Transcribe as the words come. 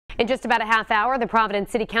In just about a half hour, the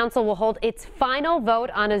Providence City Council will hold its final vote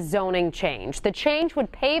on a zoning change. The change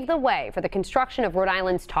would pave the way for the construction of Rhode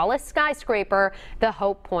Island's tallest skyscraper, the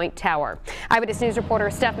Hope Point Tower. Eyewitness News reporter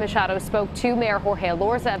Steph Machado spoke to Mayor Jorge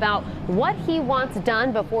Elorza about what he wants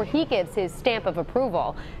done before he gives his stamp of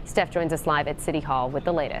approval. Steph joins us live at City Hall with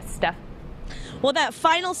the latest. Steph? Well, that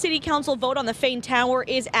final city council vote on the famed tower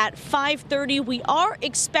is at 5:30. We are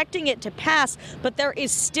expecting it to pass, but there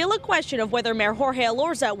is still a question of whether Mayor Jorge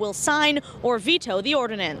Elorza will sign or veto the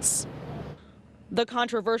ordinance. The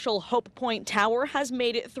controversial Hope Point Tower has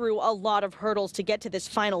made it through a lot of hurdles to get to this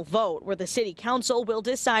final vote, where the city council will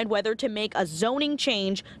decide whether to make a zoning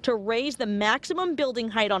change to raise the maximum building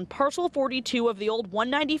height on parcel 42 of the old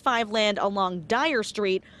 195 land along Dyer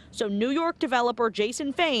Street, so New York developer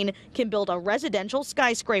Jason Fain can build a residential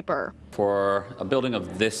skyscraper. For a building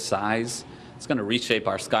of this size, it's going to reshape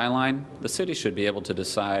our skyline. The city should be able to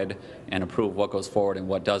decide and approve what goes forward and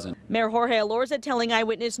what doesn't. Mayor Jorge Elorza telling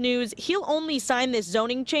Eyewitness News he'll only sign this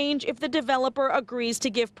zoning change if the developer agrees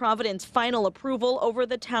to give Providence final approval over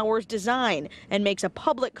the tower's design and makes a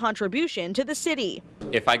public contribution to the city.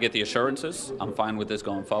 If I get the assurances, I'm fine with this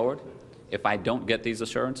going forward. If I don't get these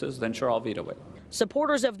assurances, then sure, I'll veto it.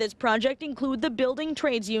 Supporters of this project include the Building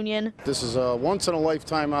Trades Union. This is a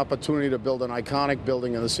once-in-a-lifetime opportunity to build an iconic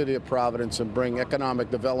building in the city of Providence and bring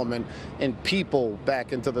economic development and people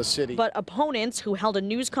back into the city. But opponents who held a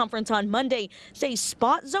news conference on Monday say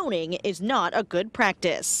spot zoning is not a good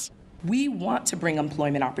practice. We want to bring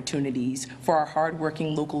employment opportunities for our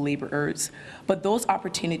hardworking local laborers, but those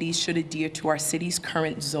opportunities should adhere to our city's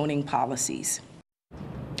current zoning policies.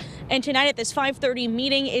 And tonight at this 5:30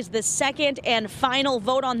 meeting is the second and final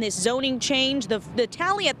vote on this zoning change. The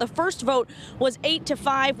tally at the first vote was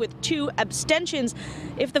 8-5 with 2 abstentions.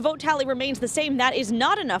 If the vote tally remains the same, that is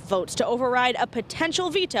not enough votes to override a potential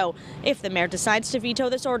veto if the mayor decides to veto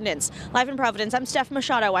this ordinance. Live in Providence, I'm Steph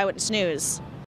Machado, Eyewitness News.